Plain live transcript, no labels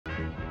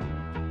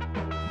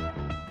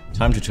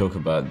Time to talk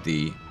about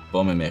the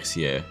Baume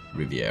Mercier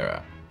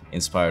Riviera.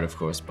 Inspired, of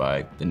course,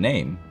 by the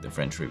name, the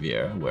French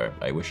Riviera, where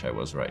I wish I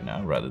was right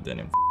now, rather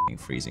than in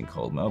freezing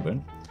cold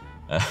Melbourne.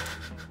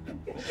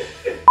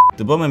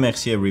 The Baume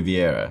Mercier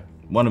Riviera,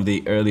 one of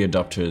the early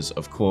adopters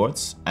of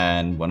quartz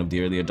and one of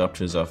the early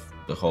adopters of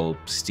the whole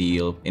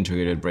steel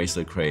integrated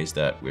bracelet craze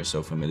that we're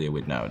so familiar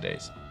with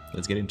nowadays.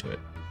 Let's get into it.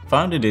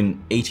 Founded in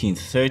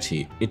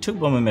 1830, it took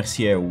Baume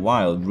Mercier a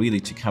while really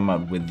to come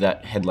up with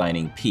that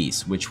headlining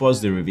piece, which was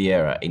the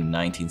Riviera in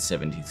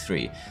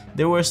 1973.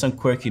 There were some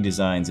quirky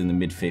designs in the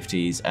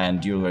mid-50s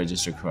and dual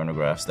register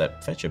chronographs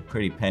that fetch a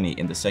pretty penny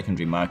in the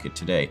secondary market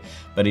today,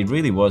 but it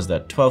really was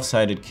that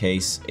 12-sided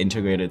case,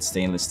 integrated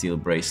stainless steel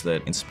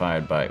bracelet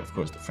inspired by, of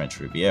course, the French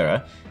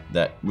Riviera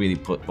that really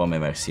put Baume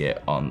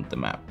Mercier on the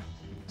map.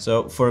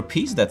 So for a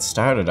piece that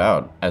started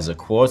out as a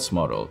quartz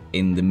model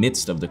in the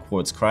midst of the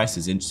quartz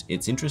crisis,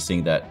 it's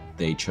interesting that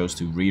they chose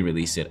to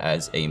re-release it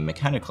as a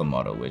mechanical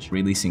model, which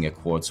releasing a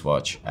quartz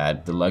watch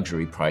at the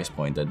luxury price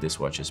point that this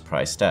watch is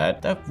priced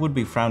at, that would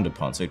be frowned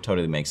upon, so it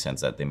totally makes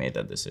sense that they made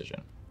that decision.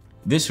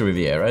 This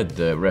Riviera,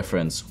 the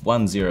reference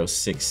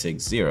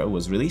 10660,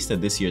 was released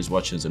at this year's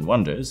Watches and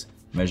Wonders,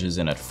 measures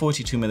in at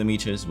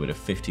 42mm with a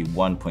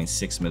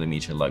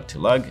 51.6mm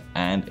lug-to-lug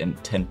and a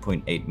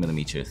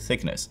 10.8mm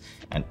thickness.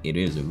 And it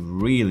is a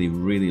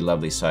really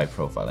lovely side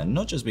profile, and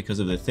not just because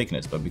of the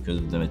thickness, but because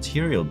of the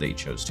material they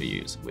chose to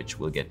use, which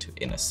we'll get to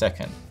in a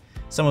second.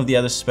 Some of the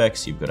other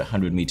specs, you've got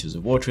 100 meters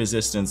of water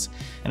resistance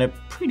and a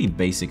pretty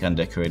basic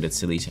undecorated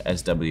Sellita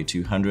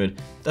SW200.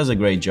 Does a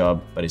great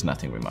job, but is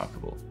nothing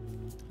remarkable.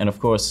 And of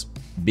course,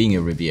 being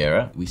a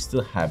Riviera, we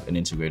still have an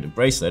integrated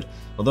bracelet,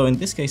 although in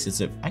this case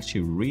it's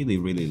actually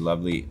really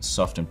lovely,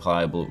 soft and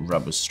pliable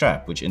rubber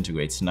strap, which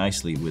integrates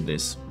nicely with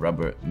this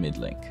rubber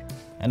mid-link.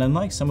 And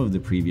unlike some of the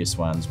previous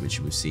ones, which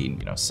we've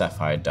seen,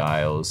 sapphire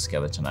dials,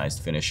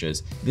 skeletonized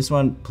finishes, this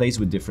one plays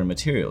with different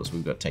materials.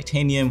 We've got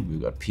titanium,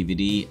 we've got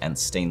PVD, and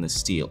stainless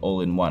steel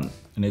all in one.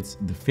 And it's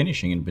the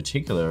finishing in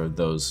particular of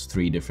those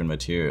three different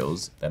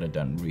materials that are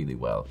done really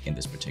well in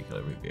this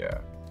particular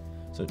Riviera.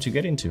 So to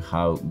get into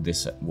how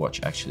this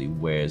watch actually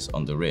wears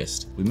on the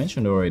wrist, we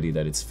mentioned already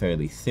that it's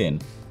fairly thin,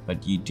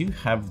 but you do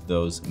have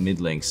those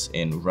mid-links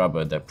in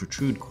rubber that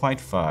protrude quite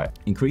far,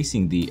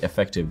 increasing the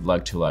effective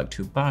lug-to-lug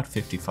to about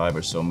 55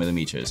 or so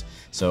millimeters.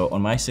 So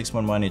on my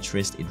 611-inch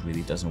wrist, it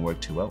really doesn't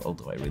work too well,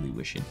 although I really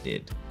wish it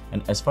did.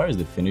 And as far as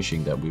the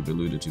finishing that we've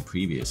alluded to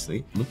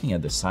previously, looking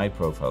at the side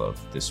profile of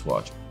this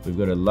watch, we've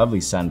got a lovely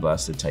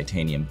sandblasted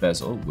titanium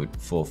bezel with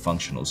 4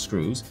 functional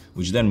screws,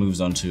 which then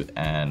moves on to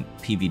an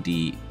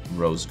PVD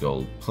rose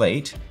gold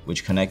plate,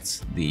 which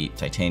connects the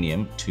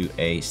titanium to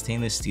a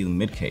stainless steel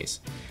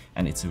mid-case.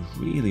 And it's a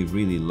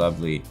really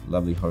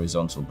lovely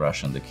horizontal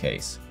brush on the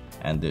case,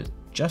 and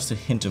just a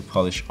hint of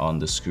polish on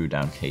the screw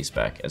down case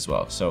back as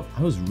well. So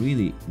I was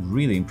really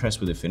impressed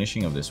with the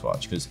finishing of this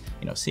watch, because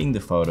seeing the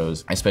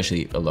photos,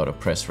 especially a lot of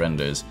press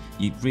renders,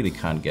 you really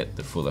can't get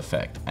the full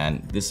effect.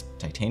 And this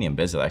titanium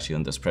bezel actually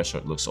on this press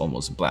shot looks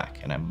almost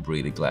black, and I'm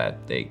really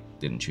glad they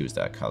didn't choose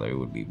that color. It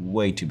would be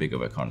way too big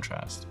of a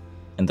contrast.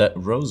 And that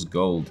rose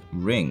gold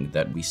ring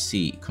that we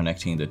see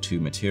connecting the two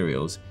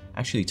materials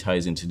actually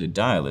ties into the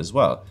dial as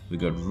well. We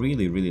got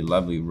really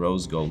lovely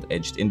rose gold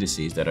edged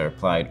indices that are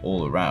applied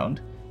all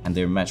around, and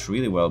they're matched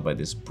really well by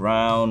this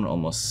brown,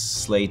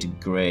 almost slate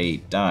gray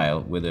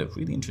dial with a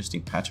really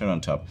interesting pattern on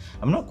top.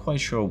 I'm not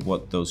quite sure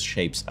what those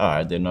shapes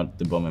are. They're not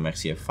the Baume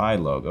Mercier Phi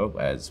logo,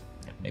 as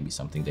maybe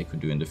something they could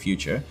do in the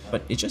future,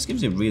 but it just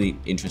gives a really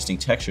interesting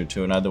texture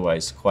to an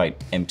otherwise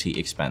quite empty,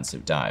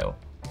 expansive dial.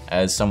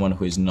 As someone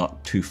who is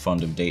not too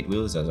fond of date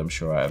wheels, as I'm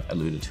sure I've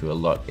alluded to a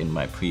lot in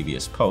my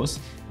previous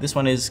posts, this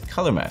one is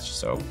color matched,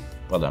 so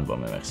well done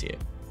Baume Mercier.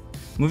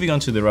 Moving on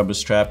to the rubber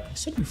strap, I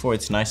said before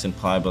it's nice and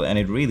pliable, and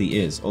it really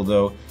is,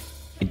 although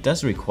it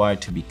does require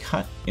to be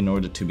cut in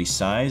order to be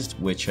sized,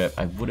 which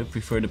I would have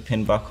preferred a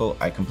pin buckle.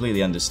 I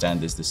completely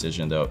understand this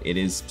decision though. It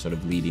is sort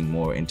of leading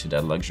more into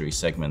that luxury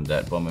segment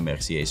that Baume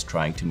Mercier is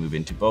trying to move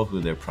into, both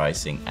with their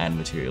pricing and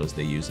materials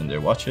they use in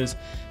their watches,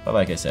 but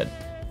like I said,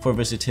 for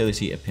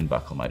versatility, a pin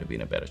buckle might have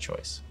been a better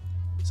choice.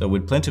 So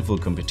with plentiful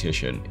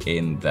competition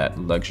in that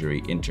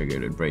luxury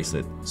integrated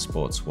bracelet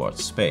sports watch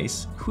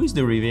space, who is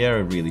the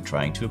Riviera really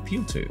trying to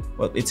appeal to?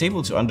 Well, it's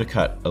able to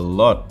undercut a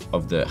lot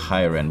of the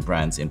higher end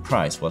brands in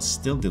price while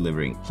still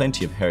delivering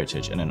plenty of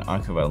heritage and an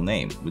archival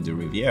name with the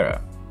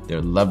Riviera. They're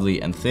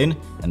lovely and thin,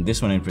 and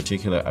this one in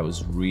particular, I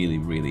was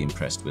really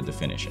impressed with the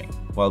finishing.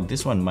 While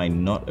this one might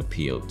not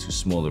appeal to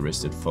smaller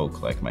wristed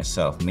folk like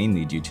myself,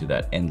 mainly due to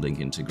that end-link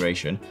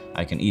integration,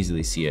 I can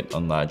easily see it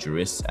on larger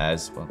wrists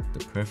as, well,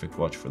 the perfect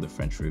watch for the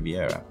French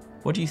Riviera.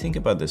 What do you think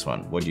about this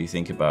one? What do you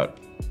think about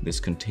this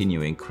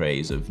continuing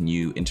craze of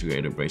new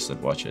integrated bracelet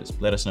watches?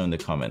 Let us know in the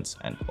comments,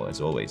 and as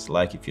always,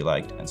 like if you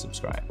liked and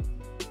subscribe.